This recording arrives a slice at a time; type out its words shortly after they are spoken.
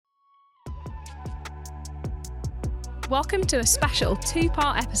Welcome to a special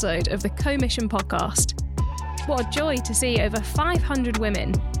two-part episode of the Co-Mission podcast. What a joy to see over 500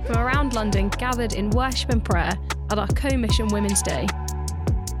 women from around London gathered in worship and prayer at our Co-Mission Women's Day.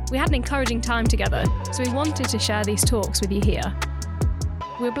 We had an encouraging time together, so we wanted to share these talks with you here.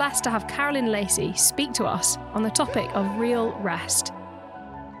 We were blessed to have Carolyn and Lacey speak to us on the topic of real rest.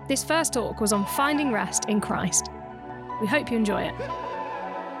 This first talk was on finding rest in Christ. We hope you enjoy it.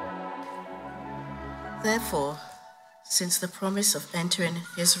 Therefore, since the promise of entering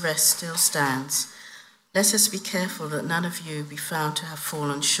his rest still stands, let us be careful that none of you be found to have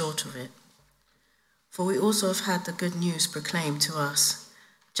fallen short of it. For we also have had the good news proclaimed to us,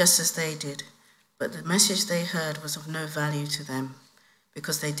 just as they did, but the message they heard was of no value to them,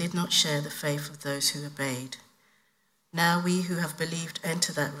 because they did not share the faith of those who obeyed. Now we who have believed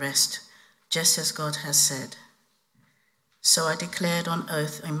enter that rest, just as God has said. So I declared on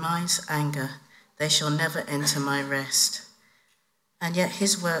oath in my anger, they shall never enter my rest. And yet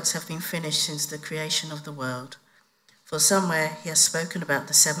his works have been finished since the creation of the world. For somewhere he has spoken about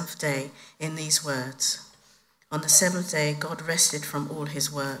the seventh day in these words. On the seventh day God rested from all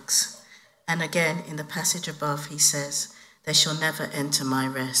his works. And again in the passage above he says, they shall never enter my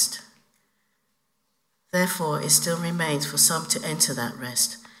rest. Therefore it still remains for some to enter that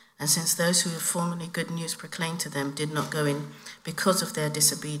rest. And since those who had formerly good news proclaimed to them did not go in because of their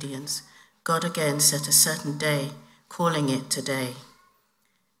disobedience, God again set a certain day, calling it today.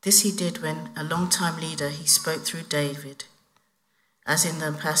 This he did when, a long-time leader, he spoke through David. As in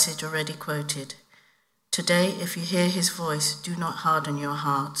the passage already quoted, today if you hear his voice, do not harden your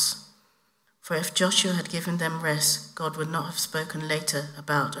hearts. For if Joshua had given them rest, God would not have spoken later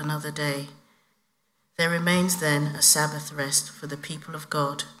about another day. There remains then a Sabbath rest for the people of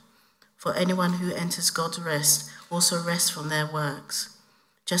God. For anyone who enters God's rest also rests from their works,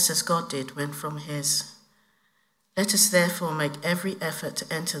 just as God did when from his. Let us therefore make every effort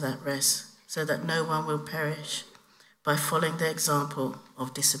to enter that rest, so that no one will perish by following the example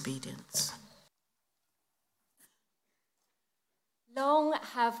of disobedience. Long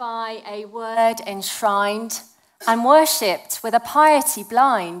have I a word enshrined and worshipped with a piety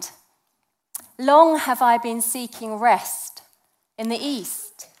blind. Long have I been seeking rest in the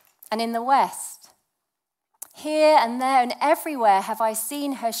east and in the west. Here and there and everywhere have I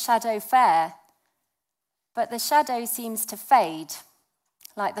seen her shadow fair, but the shadow seems to fade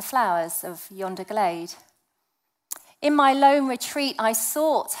like the flowers of yonder glade. In my lone retreat I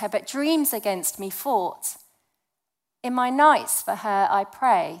sought her, but dreams against me fought. In my nights for her I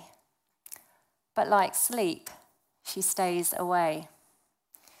pray, but like sleep she stays away.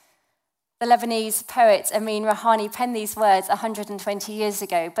 The Lebanese poet Amin Rouhani penned these words 120 years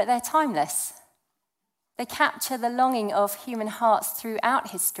ago, but they're timeless. They capture the longing of human hearts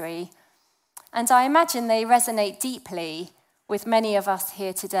throughout history, and I imagine they resonate deeply with many of us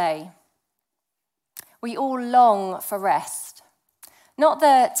here today. We all long for rest, not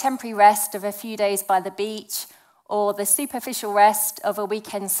the temporary rest of a few days by the beach or the superficial rest of a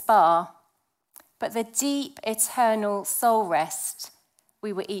weekend spa, but the deep, eternal soul rest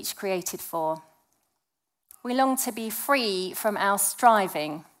we were each created for. We long to be free from our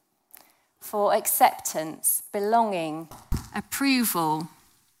striving for acceptance, belonging, approval,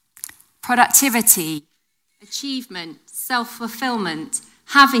 productivity, achievement, self-fulfillment,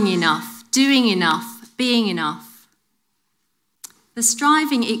 having enough, doing enough, being enough. The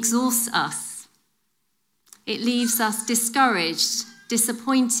striving exhausts us. It leaves us discouraged,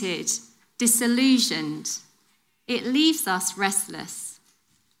 disappointed, disillusioned. It leaves us restless.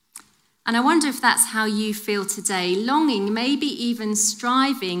 And I wonder if that's how you feel today, longing, maybe even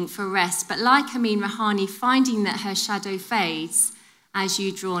striving for rest, but like Amin Rouhani, finding that her shadow fades as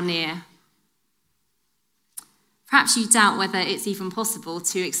you draw near. Perhaps you doubt whether it's even possible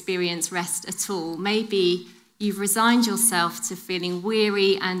to experience rest at all. Maybe you've resigned yourself to feeling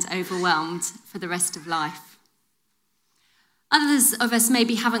weary and overwhelmed for the rest of life. Others of us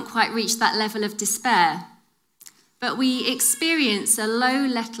maybe haven't quite reached that level of despair, but we experience a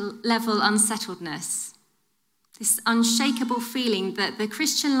low-level unsettledness, this unshakable feeling that the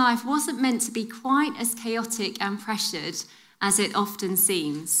Christian life wasn't meant to be quite as chaotic and pressured as it often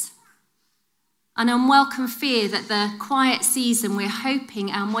seems. An unwelcome fear that the quiet season we're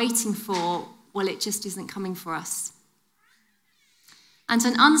hoping and waiting for, well, it just isn't coming for us. And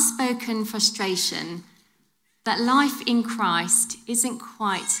an unspoken frustration that life in Christ isn't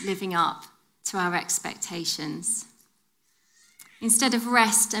quite living up to our expectations. Instead of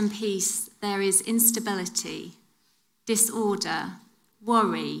rest and peace, there is instability, disorder,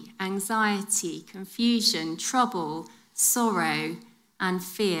 worry, anxiety, confusion, trouble, sorrow, and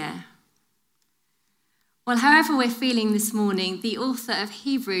fear. Well, however we're feeling this morning, the author of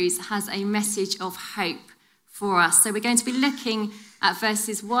Hebrews has a message of hope for us. So we're going to be looking at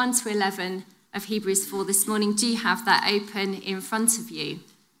verses 1 to 11 of Hebrews 4 this morning. Do you have that open in front of you?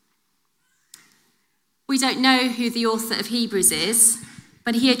 We don't know who the author of Hebrews is,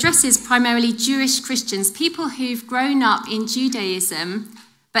 but he addresses primarily Jewish Christians, people who've grown up in Judaism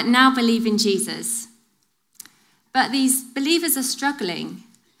but now believe in Jesus. But these believers are struggling,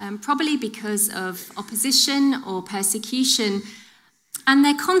 probably because of opposition or persecution, and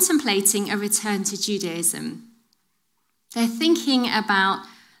they're contemplating a return to Judaism. They're thinking about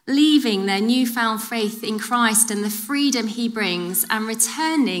leaving their newfound faith in Christ and the freedom he brings and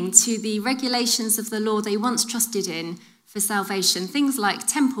returning to the regulations of the law they once trusted in for salvation, things like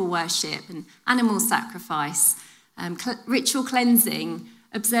temple worship and animal sacrifice, ritual cleansing,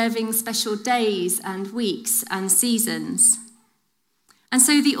 observing special days and weeks and seasons. And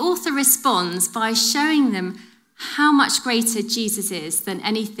so the author responds by showing them how much greater Jesus is than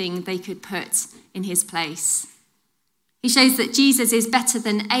anything they could put in his place. He shows that Jesus is better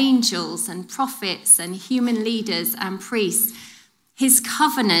than angels and prophets and human leaders and priests. His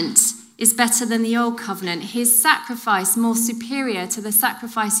covenant is better than the old covenant. His sacrifice more superior to the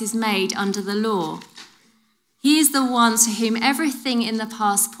sacrifices made under the law. He is the one to whom everything in the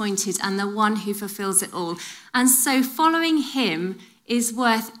past pointed and the one who fulfills it all. And so following him is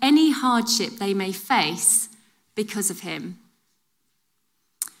worth any hardship they may face because of him.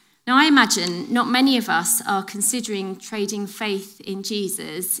 Now, I imagine not many of us are considering trading faith in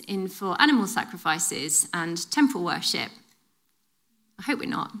Jesus in for animal sacrifices and temple worship. I hope we're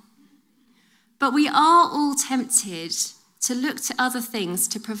not. But we are all tempted to look to other things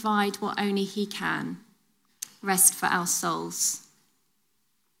to provide what only he can, rest for our souls.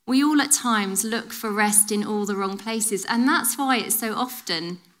 We all at times look for rest in all the wrong places, and that's why it so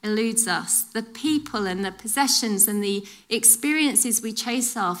often eludes us. The people and the possessions and the experiences we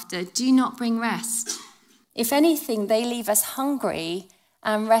chase after do not bring rest. If anything, they leave us hungry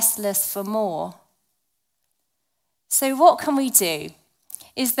and restless for more. So what can we do?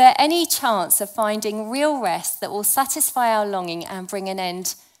 Is there any chance of finding real rest that will satisfy our longing and bring an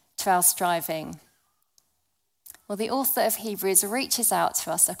end to our striving? Well, the author of Hebrews reaches out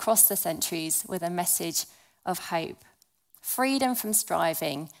to us across the centuries with a message of hope. Freedom from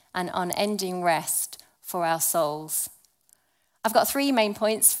striving and unending rest for our souls. I've got 3 main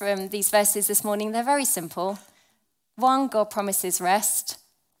points from these verses this morning. They're very simple. 1, God promises rest.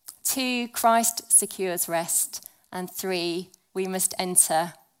 2, Christ secures rest. And 3, we must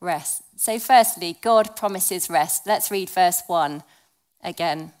enter rest. So firstly, God promises rest. Let's read verse 1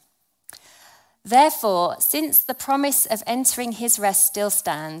 again. Therefore, since the promise of entering his rest still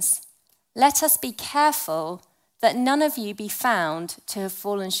stands, let us be careful that none of you be found to have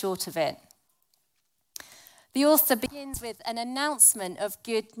fallen short of it. The author begins with an announcement of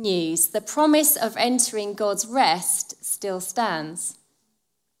good news. The promise of entering God's rest still stands.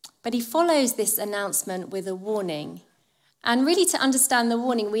 But he follows this announcement with a warning. And really, to understand the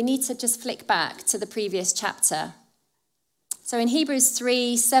warning, we need to just flick back to the previous chapter. So in Hebrews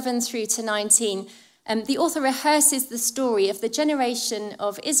 3, 7 through to 19, the author rehearses the story of the generation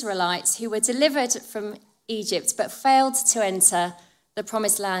of Israelites who were delivered from Egypt, but failed to enter the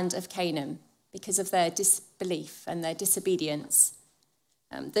promised land of Canaan because of their disbelief and their disobedience.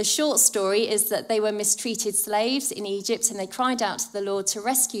 The short story is that they were mistreated slaves in Egypt and they cried out to the Lord to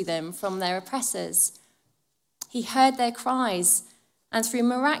rescue them from their oppressors. He heard their cries, and through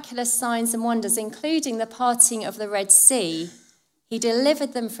miraculous signs and wonders, including the parting of the Red Sea, he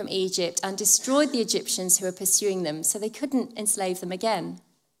delivered them from Egypt and destroyed the Egyptians who were pursuing them so they couldn't enslave them again.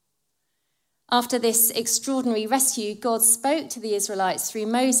 After this extraordinary rescue, God spoke to the Israelites through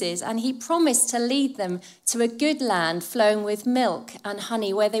Moses, and he promised to lead them to a good land flowing with milk and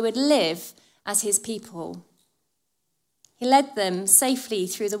honey, where they would live as his people. He led them safely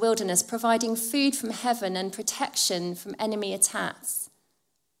through the wilderness, providing food from heaven and protection from enemy attacks.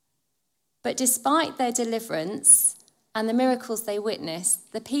 But despite their deliverance and the miracles they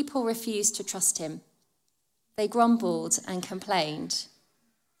witnessed, the people refused to trust him. They grumbled and complained.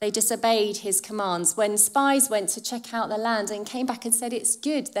 They disobeyed his commands. When spies went to check out the land and came back and said, it's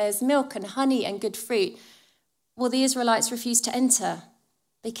good, there's milk and honey and good fruit, well, the Israelites refused to enter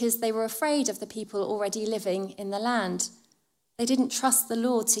because they were afraid of the people already living in the land. They didn't trust the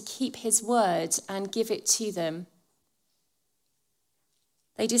Lord to keep his word and give it to them.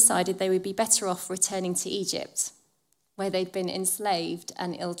 They decided they would be better off returning to Egypt, where they'd been enslaved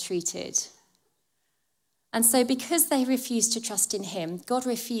and ill-treated. And so because they refused to trust in him, God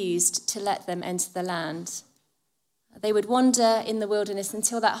refused to let them enter the land. They would wander in the wilderness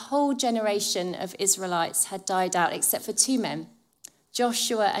until that whole generation of Israelites had died out, except for two men,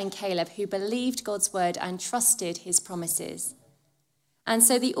 Joshua and Caleb, who believed God's word and trusted his promises. And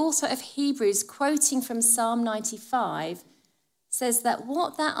so the author of Hebrews, quoting from Psalm 95, says that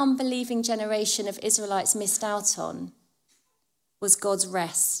what that unbelieving generation of Israelites missed out on was God's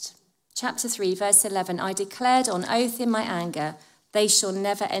rest. Chapter 3, verse 11, I declared on oath in my anger, they shall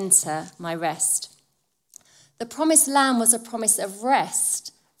never enter my rest. The promised land was a promise of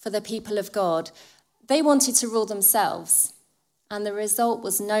rest for the people of God. They wanted to rule themselves, and the result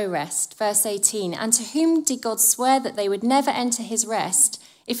was no rest. Verse 18, and to whom did God swear that they would never enter his rest,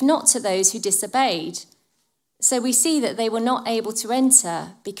 if not to those who disobeyed? So we see that they were not able to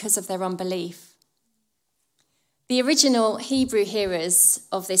enter because of their unbelief. The original Hebrew hearers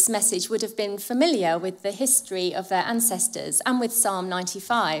of this message would have been familiar with the history of their ancestors and with Psalm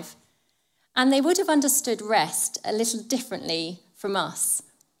 95. And they would have understood rest a little differently from us.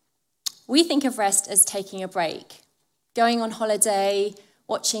 We think of rest as taking a break, going on holiday,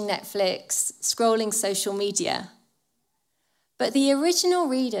 watching Netflix, scrolling social media. But the original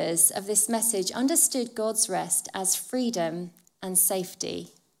readers of this message understood God's rest as freedom and safety.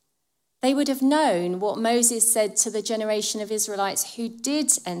 They would have known what Moses said to the generation of Israelites who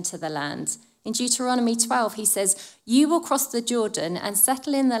did enter the land. In Deuteronomy 12, he says, you will cross the Jordan and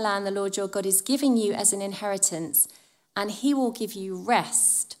settle in the land the Lord your God is giving you as an inheritance, and he will give you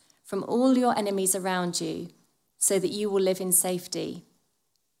rest from all your enemies around you, so that you will live in safety.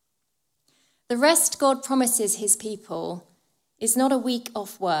 The rest God promises his people is not a week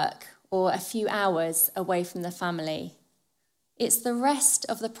off work or a few hours away from the family. It's the rest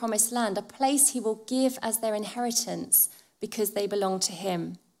of the promised land, a place he will give as their inheritance because they belong to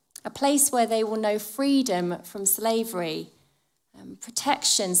him. A place where they will know freedom from slavery,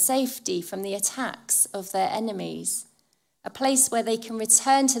 protection, safety from the attacks of their enemies. A place where they can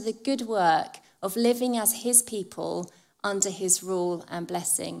return to the good work of living as his people under his rule and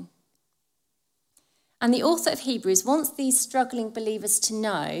blessing. And the author of Hebrews wants these struggling believers to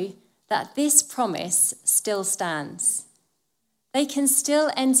know that this promise still stands. They can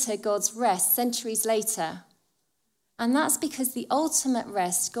still enter God's rest centuries later. And that's because the ultimate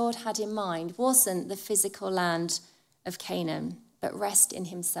rest God had in mind wasn't the physical land of Canaan, but rest in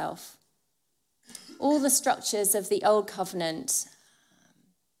himself. All the structures of the old covenant,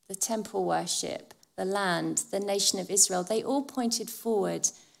 the temple worship, the land, the nation of Israel, they all pointed forward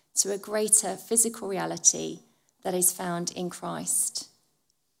to a greater physical reality that is found in Christ.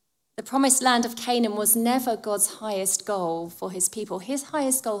 The promised land of Canaan was never God's highest goal for his people. His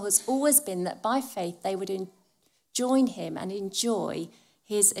highest goal has always been that by faith they would join him and enjoy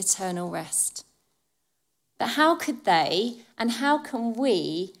his eternal rest. But how could they and how can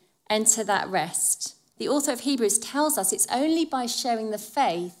we enter that rest? The author of Hebrews tells us it's only by sharing the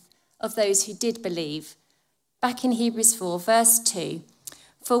faith of those who did believe. Back in Hebrews 4, verse 2,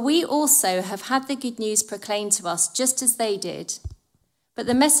 for we also have had the good news proclaimed to us just as they did. But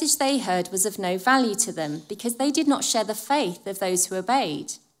the message they heard was of no value to them because they did not share the faith of those who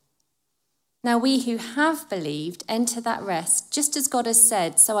obeyed. Now we who have believed enter that rest, just as God has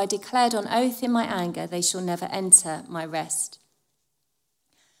said, so I declared on oath in my anger, they shall never enter my rest.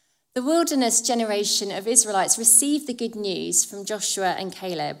 The wilderness generation of Israelites received the good news from Joshua and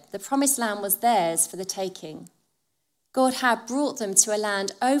Caleb. The promised land was theirs for the taking. God had brought them to a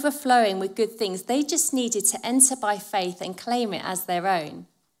land overflowing with good things. They just needed to enter by faith and claim it as their own.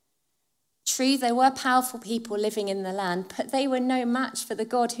 True, there were powerful people living in the land, but they were no match for the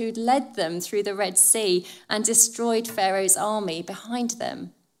God who'd led them through the Red Sea and destroyed Pharaoh's army behind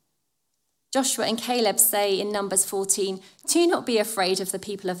them. Joshua and Caleb say in Numbers 14, do not be afraid of the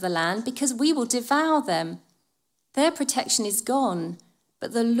people of the land, because we will devour them. Their protection is gone,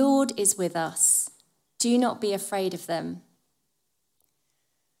 but the Lord is with us. Do not be afraid of them.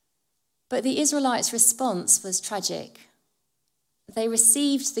 But the Israelites' response was tragic. They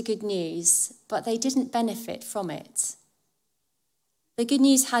received the good news, but they didn't benefit from it. The good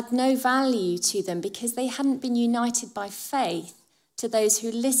news had no value to them because they hadn't been united by faith to those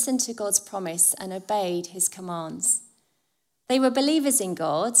who listened to God's promise and obeyed his commands. They were believers in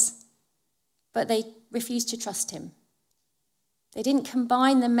God, but they refused to trust him. They didn't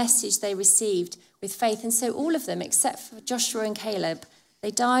combine the message they received with faith, and so all of them, except for Joshua and Caleb,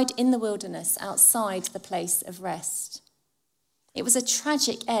 they died in the wilderness outside the place of rest. It was a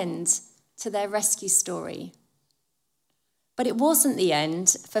tragic end to their rescue story. But it wasn't the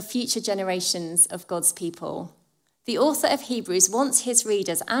end for future generations of God's people. The author of Hebrews wants his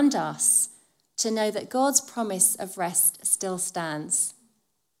readers and us to know that God's promise of rest still stands.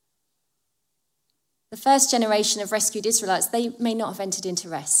 The first generation of rescued Israelites, they may not have entered into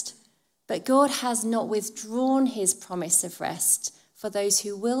rest, but God has not withdrawn his promise of rest for those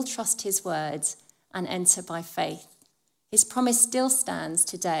who will trust his word and enter by faith. His promise still stands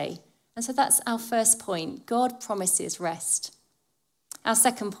today. And so that's our first point. God promises rest. Our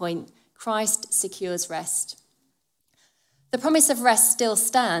second point, Christ secures rest. The promise of rest still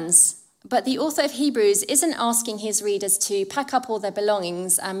stands, but the author of Hebrews isn't asking his readers to pack up all their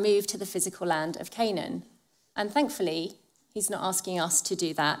belongings and move to the physical land of Canaan. And thankfully, he's not asking us to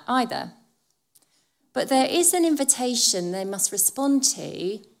do that either. But there is an invitation they must respond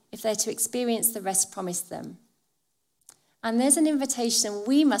to if they're to experience the rest promised them. And there's an invitation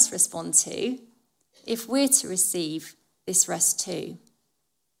we must respond to if we're to receive this rest too.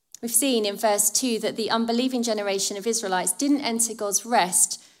 We've seen in verse 2 that the unbelieving generation of Israelites didn't enter God's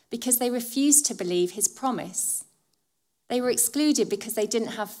rest because they refused to believe his promise. They were excluded because they didn't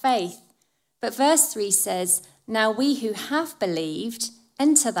have faith. But verse 3 says, "Now we who have believed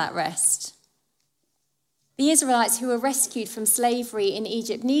enter that rest." The Israelites who were rescued from slavery in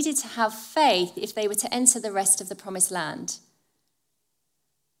Egypt needed to have faith if they were to enter the rest of the promised land.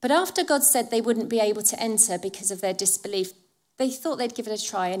 But after God said they wouldn't be able to enter because of their disbelief, they thought they'd give it a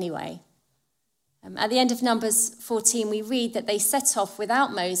try anyway. At the end of Numbers 14, we read that they set off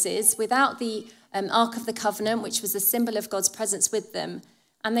without Moses, without the Ark of the Covenant, which was a symbol of God's presence with them,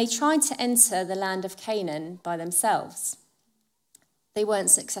 and they tried to enter the land of Canaan by themselves. They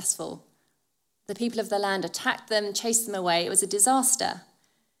weren't successful. The people of the land attacked them, chased them away. It was a disaster.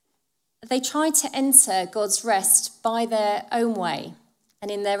 They tried to enter God's rest by their own way and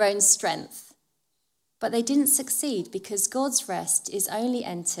in their own strength. But they didn't succeed because God's rest is only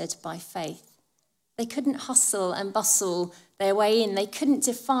entered by faith. They couldn't hustle and bustle their way in. They couldn't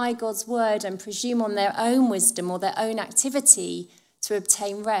defy God's word and presume on their own wisdom or their own activity to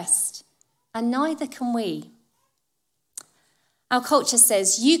obtain rest. And neither can we. Our culture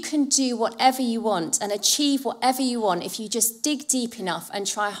says you can do whatever you want and achieve whatever you want if you just dig deep enough and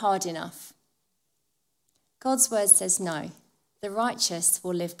try hard enough. God's word says no. The righteous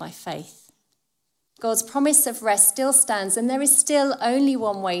will live by faith. God's promise of rest still stands, and there is still only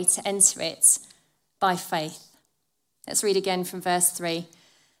one way to enter it, by faith. Let's read again from verse 3.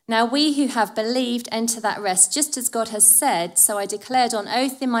 "Now we who have believed enter that rest, just as God has said, so I declared on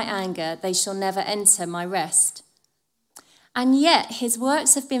oath in my anger, they shall never enter my rest. And yet his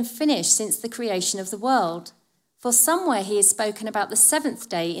works have been finished since the creation of the world. For somewhere he has spoken about the seventh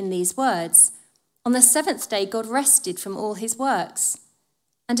day in these words. On the seventh day God rested from all his works.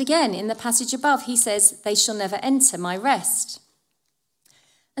 And again in the passage above he says, they shall never enter my rest."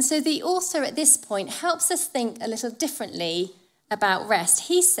 And so the author at this point helps us think a little differently about rest.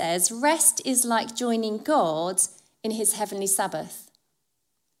 He says rest is like joining God in his heavenly Sabbath.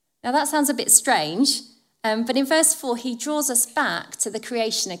 Now that sounds a bit strange. But in verse 4, he draws us back to the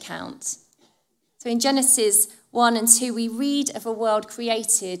creation account. So in Genesis 1 and 2, we read of a world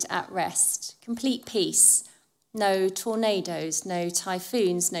created at rest, complete peace. No tornadoes, no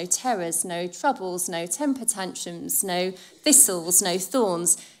typhoons, no terrors, no troubles, no temper tantrums, no thistles, no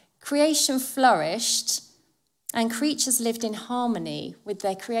thorns. Creation flourished, and creatures lived in harmony with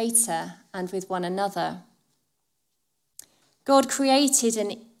their creator and with one another. God created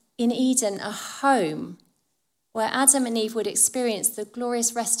in Eden a home where Adam and Eve would experience the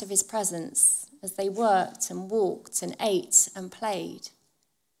glorious rest of his presence as they worked and walked and ate and played.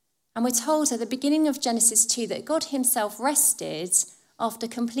 And we're told at the beginning of Genesis 2 that God himself rested after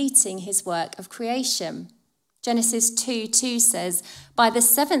completing his work of creation. Genesis 2:2 says, "By the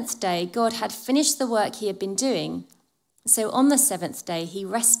seventh day God had finished the work he had been doing. So on the seventh day he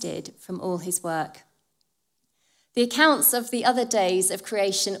rested from all his work." The accounts of the other days of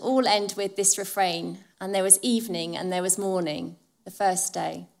creation all end with this refrain, "And there was evening and there was morning, the first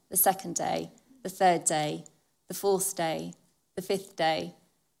day, the second day, the third day, the fourth day, the fifth day,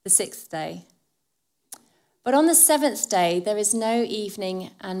 the sixth day." But on the seventh day there is no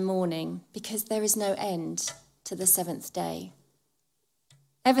evening and morning because there is no end to the seventh day.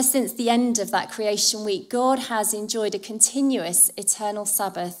 Ever since the end of that creation week, God has enjoyed a continuous eternal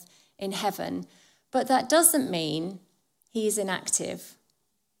Sabbath in heaven. But that doesn't mean he is inactive.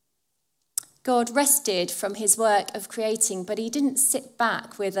 God rested from his work of creating, but he didn't sit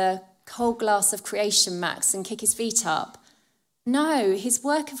back with a cold glass of creation max and kick his feet up. No, his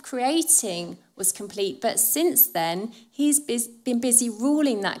work of creating was complete, but since then, he's been busy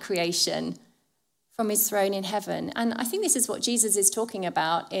ruling that creation from his throne in heaven. And I think this is what Jesus is talking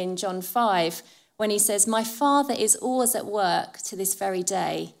about in John 5, when he says, "My Father is always at work to this very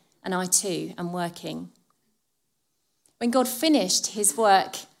day, and I too am working." When God finished his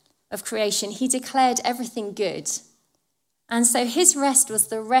work of creation, he declared everything good. And so his rest was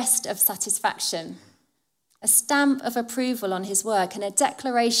the rest of satisfaction, a stamp of approval on his work and a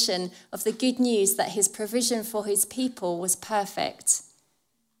declaration of the good news that his provision for his people was perfect.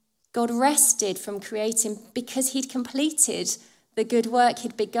 God rested from creating because he'd completed the good work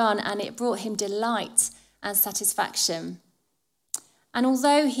he'd begun, and it brought him delight and satisfaction. And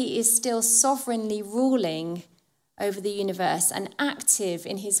although he is still sovereignly ruling over the universe and active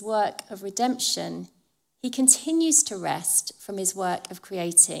in his work of redemption, he continues to rest from his work of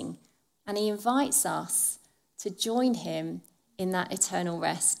creating, and he invites us to join him in that eternal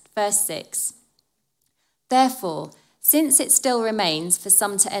rest. Verse 6. Therefore, since it still remains for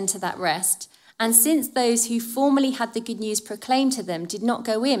some to enter that rest, and since those who formerly had the good news proclaimed to them did not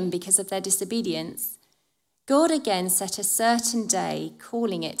go in because of their disobedience, God again set a certain day,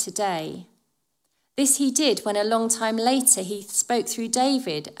 calling it today. This he did when a long time later he spoke through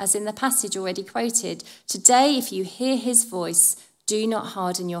David, as in the passage already quoted, "Today, if you hear his voice, do not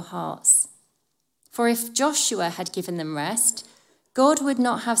harden your hearts." For if Joshua had given them rest, God would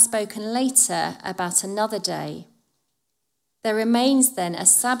not have spoken later about another day. There remains then a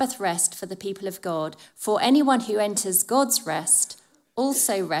Sabbath rest for the people of God, for anyone who enters God's rest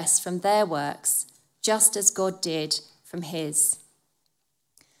also rests from their works, just as God did from his.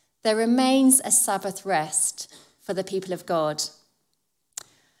 There remains a Sabbath rest for the people of God.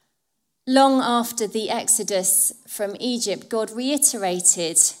 Long after the Exodus from Egypt, God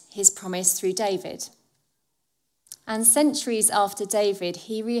reiterated his promise through David. And centuries after David,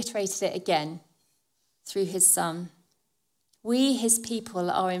 he reiterated it again through his son. We, his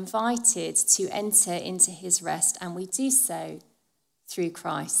people, are invited to enter into his rest, and we do so through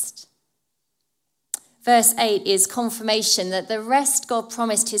Christ. Verse 8 is confirmation that the rest God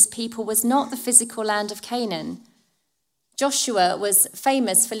promised his people was not the physical land of Canaan. Joshua was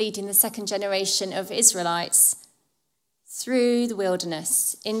famous for leading the second generation of Israelites through the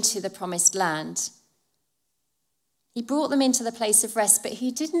wilderness into the promised land. He brought them into the place of rest, but he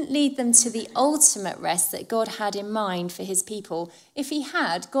didn't lead them to the ultimate rest that God had in mind for his people. If he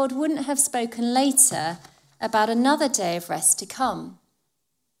had, God wouldn't have spoken later about another day of rest to come.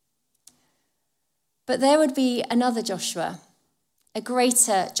 But there would be another Joshua, a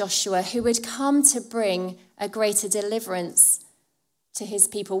greater Joshua, who would come to bring a greater deliverance to his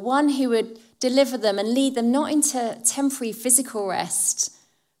people, one who would deliver them and lead them not into temporary physical rest,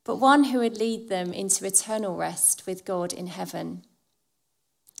 but one who would lead them into eternal rest with God in heaven.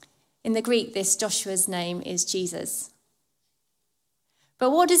 In the Greek, this Joshua's name is Jesus.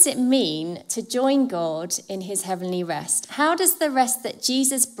 But what does it mean to join God in his heavenly rest? How does the rest that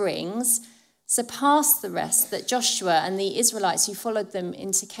Jesus brings surpass the rest that Joshua and the Israelites who followed them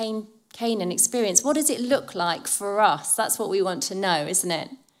into Canaan experienced? What does it look like for us? That's what we want to know, isn't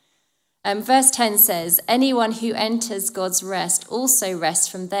it? Verse 10 says, anyone who enters God's rest also rests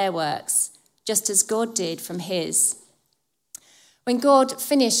from their works, just as God did from his. When God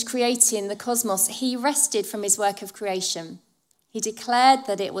finished creating the cosmos, he rested from his work of creation. He declared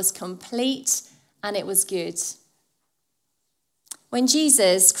that it was complete and it was good. When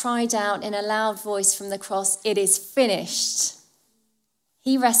Jesus cried out in a loud voice from the cross, "It is finished,"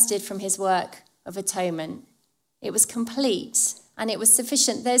 he rested from his work of atonement. It was complete and it was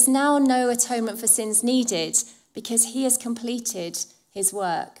sufficient. There's now no atonement for sins needed because he has completed his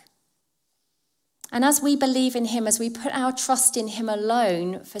work. And as we believe in him, as we put our trust in him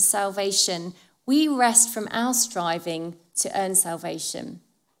alone for salvation, we rest from our striving to earn salvation,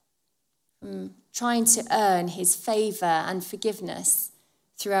 from trying to earn his favour and forgiveness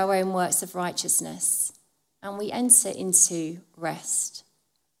through our own works of righteousness. And we enter into rest.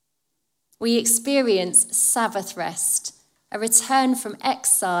 We experience Sabbath rest, a return from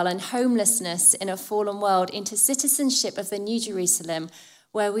exile and homelessness in a fallen world into citizenship of the New Jerusalem,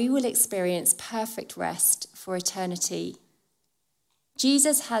 where we will experience perfect rest for eternity.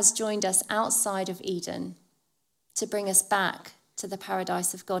 Jesus has joined us outside of Eden to bring us back to the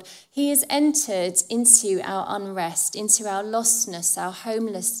paradise of God. He has entered into our unrest, into our lostness, our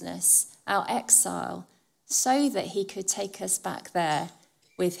homelessness, our exile, so that he could take us back there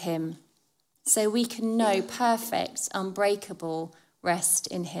with him, so we can know perfect, unbreakable rest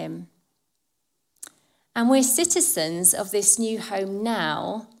in him. And we're citizens of this new home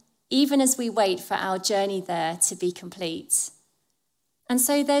now, even as we wait for our journey there to be complete. And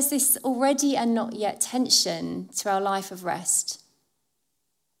so there's this already and not yet tension to our life of rest.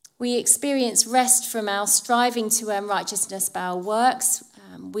 We experience rest from our striving to earn righteousness by our works.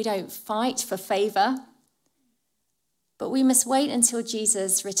 We don't fight for favour. But we must wait until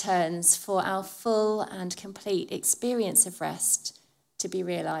Jesus returns for our full and complete experience of rest, to be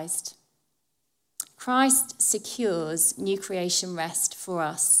realised. Christ secures new creation rest for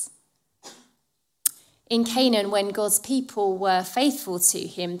us. In Canaan, when God's people were faithful to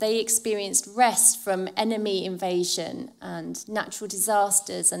him, they experienced rest from enemy invasion and natural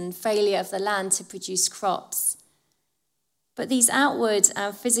disasters and failure of the land to produce crops. But these outward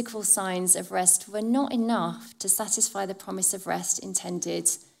and physical signs of rest were not enough to satisfy the promise of rest intended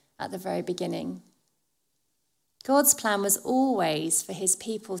at the very beginning. God's plan was always for his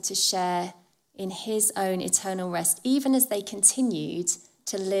people to share in his own eternal rest, even as they continued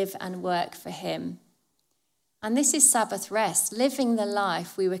to live and work for him. And this is Sabbath rest, living the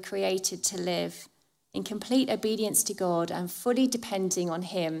life we were created to live in complete obedience to God and fully depending on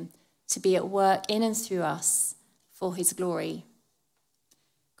him to be at work in and through us for his glory.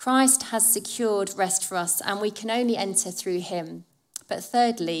 Christ has secured rest for us, and we can only enter through him. But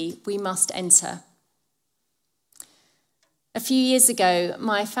thirdly, we must enter. A few years ago,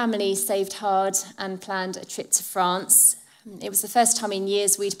 my family saved hard and planned a trip to France. It was the first time in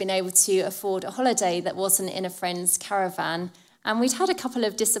years we'd been able to afford a holiday that wasn't in a friend's caravan. And we'd had a couple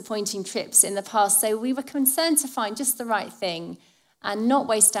of disappointing trips in the past, so we were concerned to find just the right thing and not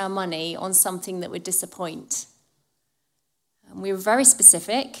waste our money on something that would disappoint. And we were very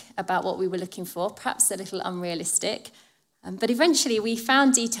specific about what we were looking for, perhaps a little unrealistic. But eventually we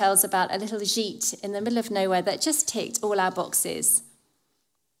found details about a little gîte in the middle of nowhere that just ticked all our boxes.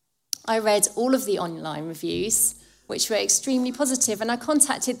 I read all of the online reviews, which were extremely positive, and I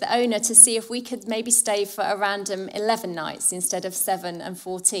contacted the owner to see if we could maybe stay for a random 11 nights instead of 7 and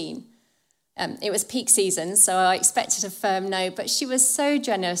 14. It was peak season, so I expected a firm no, but she was so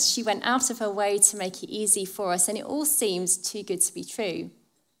generous. She went out of her way to make it easy for us, and it all seemed too good to be true.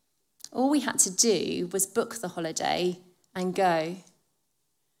 All we had to do was book the holiday and go.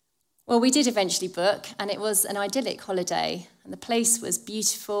 Well, we did eventually book, and it was an idyllic holiday, and the place was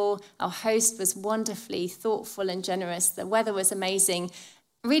beautiful. Our host was wonderfully thoughtful and generous. The weather was amazing.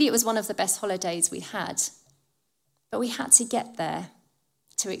 Really, it was one of the best holidays we had. But we had to get there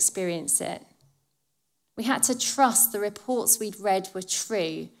to experience it. We had to trust the reports we'd read were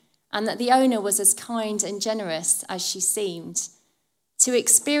true, and that the owner was as kind and generous as she seemed. To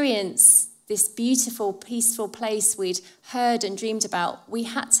experience this beautiful, peaceful place we'd heard and dreamed about, we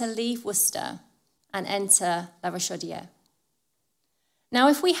had to leave Worcester and enter La Rochaudière. Now,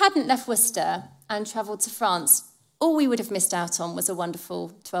 if we hadn't left Worcester and travelled to France, all we would have missed out on was a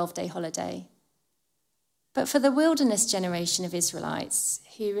wonderful 12-day holiday. But for the wilderness generation of Israelites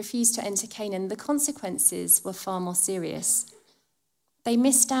who refused to enter Canaan, the consequences were far more serious. They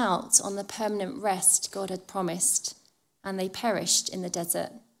missed out on the permanent rest God had promised, and they perished in the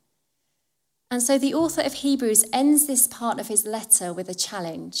desert. And so the author of Hebrews ends this part of his letter with a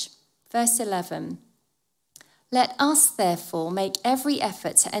challenge. Verse 11, "Let us therefore make every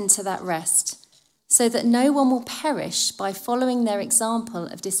effort to enter that rest, so that no one will perish by following their example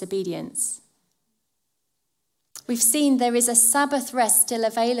of disobedience." We've seen there is a Sabbath rest still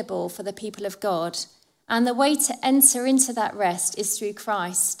available for the people of God, and the way to enter into that rest is through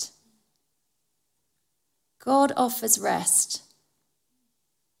Christ. God offers rest.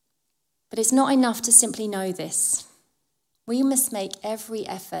 But it's not enough to simply know this. We must make every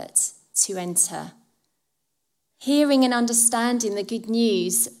effort to enter. Hearing and understanding the good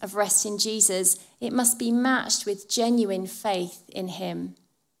news of rest in Jesus, it must be matched with genuine faith in him.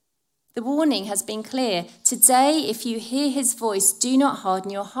 The warning has been clear. Today, if you hear his voice, do not harden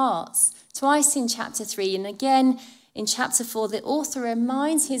your hearts. Twice in chapter 3 and again in chapter 4, the author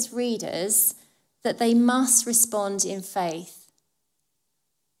reminds his readers that they must respond in faith.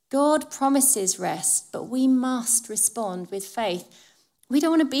 God promises rest, but we must respond with faith. We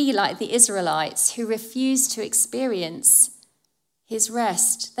don't want to be like the Israelites who refused to experience his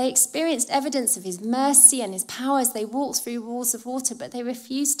rest. They experienced evidence of his mercy and his power as they walked through walls of water, but they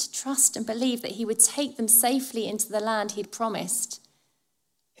refused to trust and believe that he would take them safely into the land he'd promised.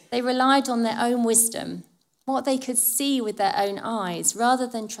 They relied on their own wisdom, what they could see with their own eyes, rather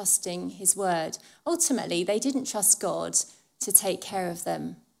than trusting his word. Ultimately, they didn't trust God to take care of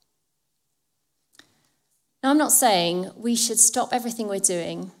them. Now, I'm not saying we should stop everything we're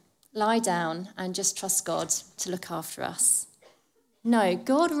doing, lie down, and just trust God to look after us. No,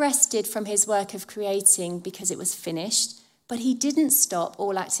 God rested from his work of creating because it was finished, but he didn't stop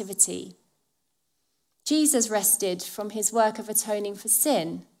all activity. Jesus rested from his work of atoning for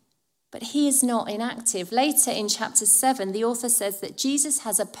sin, but he is not inactive. Later in chapter 7, the author says that Jesus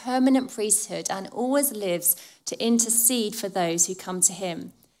has a permanent priesthood and always lives to intercede for those who come to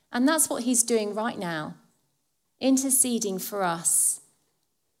him. And that's what he's doing right now, interceding for us.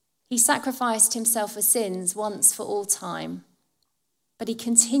 He sacrificed himself for sins once for all time. but he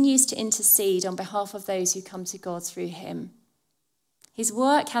continues to intercede on behalf of those who come to God through him. His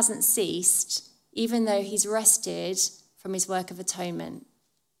work hasn't ceased, even though he's rested from his work of atonement.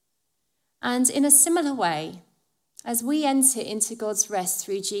 And in a similar way, as we enter into God's rest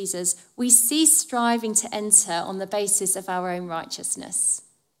through Jesus, we cease striving to enter on the basis of our own righteousness.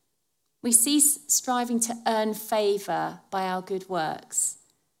 We cease striving to earn favour by our good works.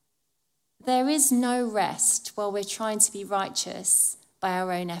 There is no rest while we're trying to be righteous by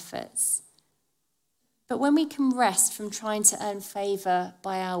our own efforts. But when we can rest from trying to earn favour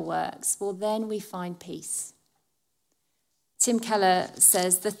by our works, well, then we find peace. Tim Keller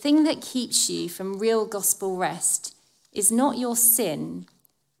says, the thing that keeps you from real gospel rest is not your sin,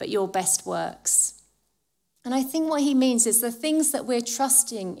 but your best works. And I think what he means is the things that we're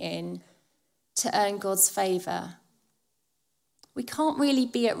trusting in to earn God's favour. We can't really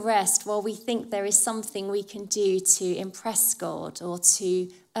be at rest while we think there is something we can do to impress God or to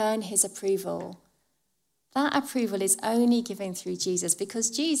earn his approval. That approval is only given through Jesus, because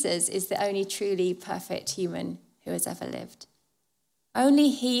Jesus is the only truly perfect human who has ever lived. Only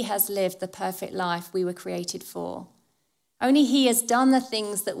he has lived the perfect life we were created for. Only he has done the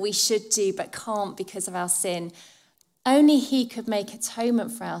things that we should do but can't because of our sin. Only he could make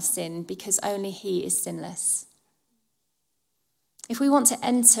atonement for our sin, because only he is sinless. If we want to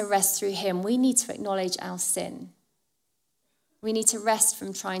enter rest through him, we need to acknowledge our sin. We need to rest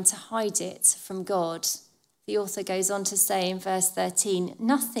from trying to hide it from God. The author goes on to say in verse 13,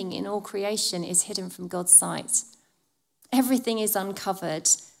 nothing in all creation is hidden from God's sight. Everything is uncovered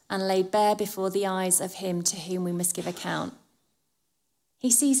and laid bare before the eyes of him to whom we must give account.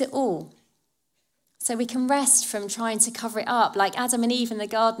 He sees it all. So we can rest from trying to cover it up, like Adam and Eve in the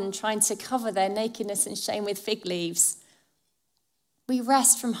garden trying to cover their nakedness and shame with fig leaves. We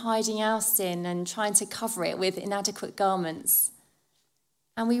rest from hiding our sin and trying to cover it with inadequate garments.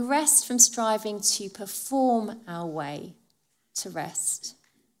 And we rest from striving to perform our way to rest.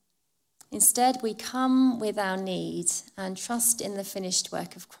 Instead, we come with our need and trust in the finished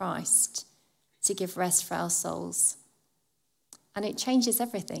work of Christ to give rest for our souls. And it changes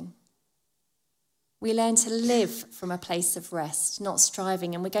everything. We learn to live from a place of rest, not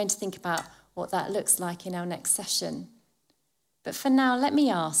striving, and we're going to think about what that looks like in our next session. But for now, let me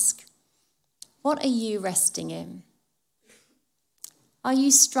ask, what are you resting in? Are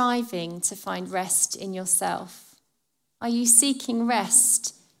you striving to find rest in yourself? Are you seeking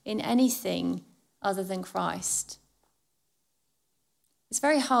rest in anything other than Christ? It's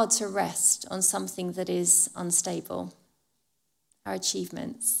very hard to rest on something that is unstable. Our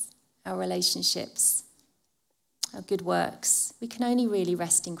achievements, our relationships, our good works. We can only really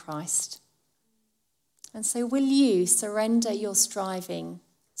rest in Christ. And so will you surrender your striving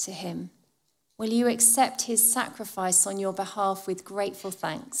to him? Will you accept his sacrifice on your behalf with grateful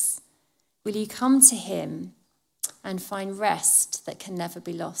thanks? Will you come to him and find rest that can never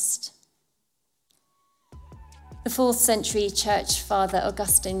be lost? The 4th century church father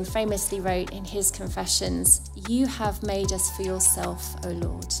Augustine famously wrote in his Confessions, "You have made us for yourself, O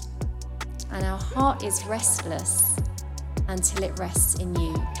Lord, and our heart is restless until it rests in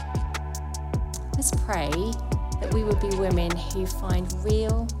you." Let's pray that we would be women who find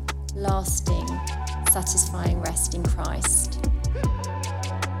real, lasting, satisfying rest in Christ.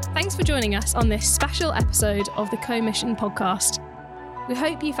 Thanks for joining us on this special episode of the Co-Mission podcast. We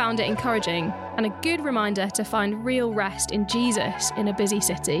hope you found it encouraging and a good reminder to find real rest in Jesus in a busy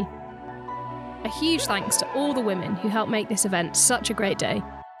city. A huge thanks to all the women who helped make this event such a great day.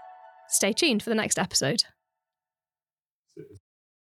 Stay tuned for the next episode.